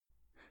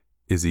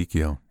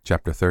Ezekiel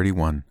chapter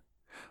 31.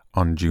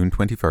 On June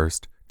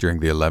 21st,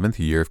 during the 11th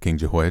year of King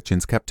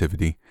Jehoiachin's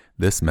captivity,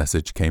 this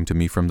message came to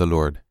me from the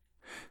Lord.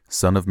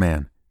 Son of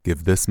man,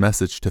 give this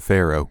message to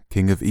Pharaoh,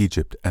 king of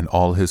Egypt, and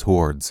all his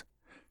hordes.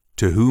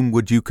 To whom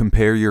would you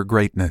compare your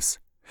greatness?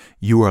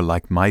 You are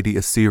like mighty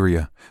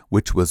Assyria,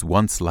 which was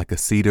once like a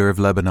cedar of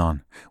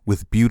Lebanon,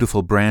 with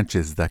beautiful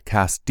branches that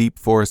cast deep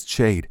forest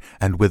shade,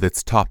 and with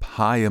its top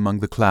high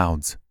among the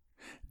clouds.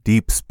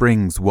 Deep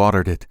springs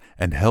watered it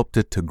and helped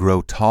it to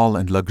grow tall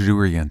and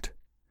luxuriant.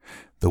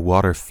 The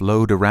water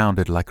flowed around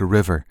it like a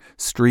river,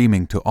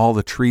 streaming to all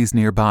the trees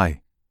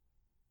nearby.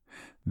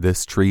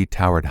 This tree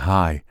towered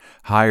high,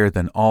 higher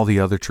than all the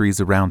other trees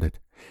around it.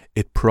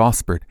 It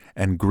prospered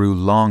and grew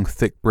long,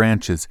 thick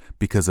branches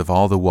because of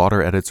all the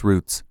water at its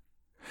roots.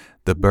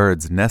 The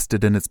birds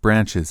nested in its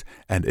branches,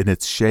 and in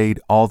its shade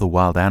all the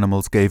wild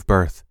animals gave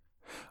birth.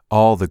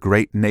 All the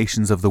great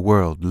nations of the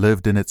world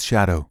lived in its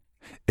shadow.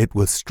 It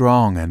was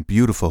strong and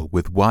beautiful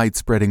with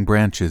wide-spreading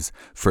branches,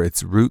 for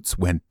its roots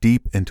went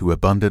deep into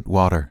abundant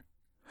water.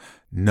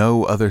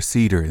 No other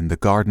cedar in the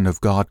garden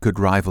of God could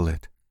rival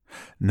it.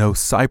 No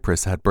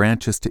cypress had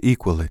branches to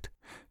equal it.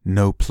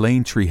 No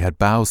plane tree had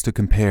boughs to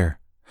compare.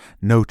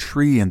 No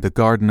tree in the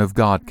garden of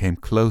God came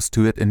close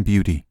to it in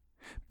beauty.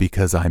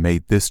 Because I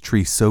made this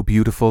tree so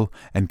beautiful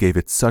and gave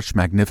it such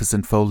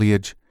magnificent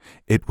foliage,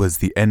 it was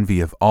the envy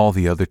of all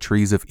the other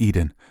trees of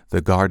Eden,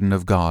 the garden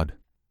of God.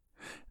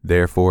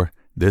 Therefore,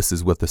 this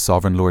is what the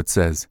Sovereign Lord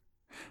says.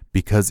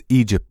 Because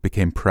Egypt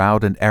became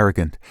proud and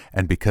arrogant,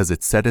 and because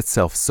it set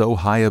itself so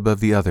high above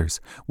the others,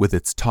 with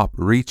its top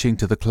reaching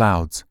to the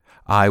clouds,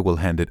 I will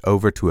hand it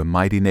over to a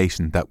mighty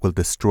nation that will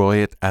destroy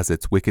it as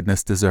its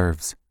wickedness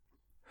deserves.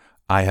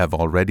 I have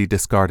already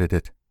discarded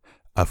it.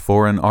 A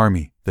foreign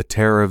army, the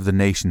terror of the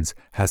nations,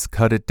 has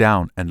cut it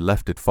down and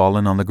left it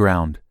fallen on the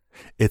ground.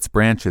 Its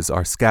branches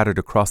are scattered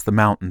across the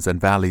mountains and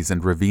valleys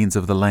and ravines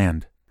of the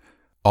land.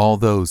 All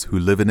those who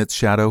live in its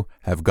shadow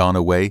have gone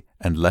away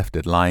and left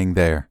it lying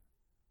there.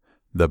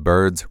 The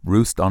birds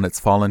roost on its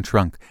fallen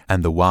trunk,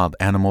 and the wild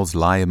animals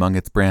lie among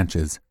its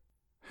branches.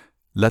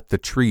 Let the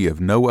tree of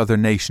no other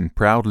nation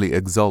proudly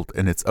exult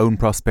in its own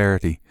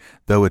prosperity,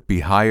 though it be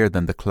higher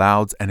than the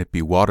clouds and it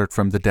be watered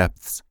from the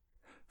depths.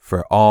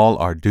 For all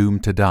are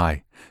doomed to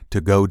die,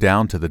 to go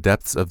down to the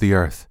depths of the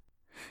earth.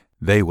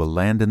 They will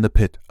land in the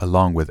pit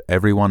along with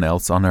everyone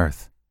else on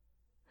earth.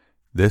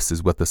 This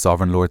is what the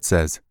Sovereign Lord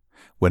says.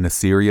 When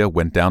Assyria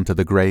went down to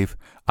the grave,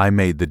 I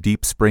made the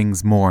deep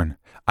springs mourn.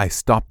 I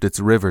stopped its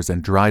rivers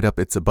and dried up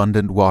its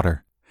abundant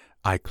water.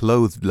 I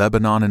clothed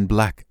Lebanon in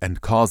black and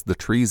caused the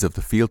trees of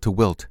the field to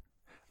wilt.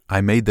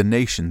 I made the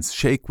nations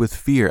shake with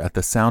fear at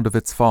the sound of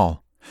its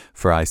fall,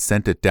 for I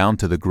sent it down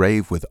to the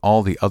grave with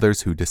all the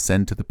others who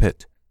descend to the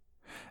pit.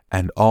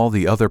 And all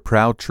the other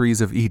proud trees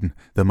of Eden,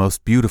 the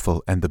most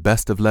beautiful and the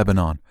best of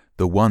Lebanon,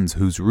 the ones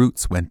whose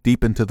roots went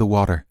deep into the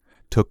water,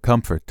 took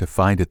comfort to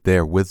find it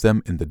there with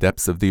them in the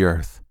depths of the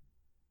earth.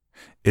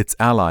 Its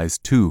allies,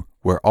 too,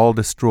 were all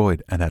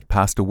destroyed and had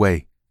passed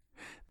away.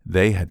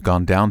 They had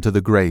gone down to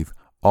the grave,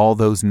 all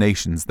those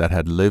nations that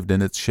had lived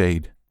in its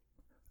shade.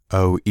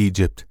 O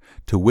Egypt,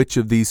 to which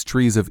of these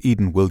trees of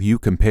Eden will you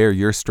compare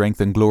your strength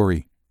and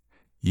glory?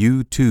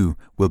 You, too,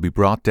 will be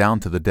brought down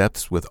to the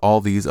depths with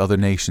all these other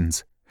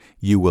nations.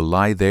 You will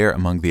lie there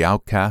among the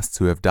outcasts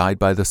who have died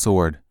by the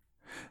sword.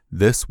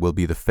 This will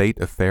be the fate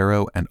of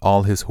Pharaoh and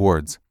all his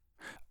hordes.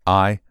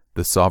 I,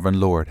 the Sovereign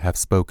Lord, have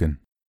spoken.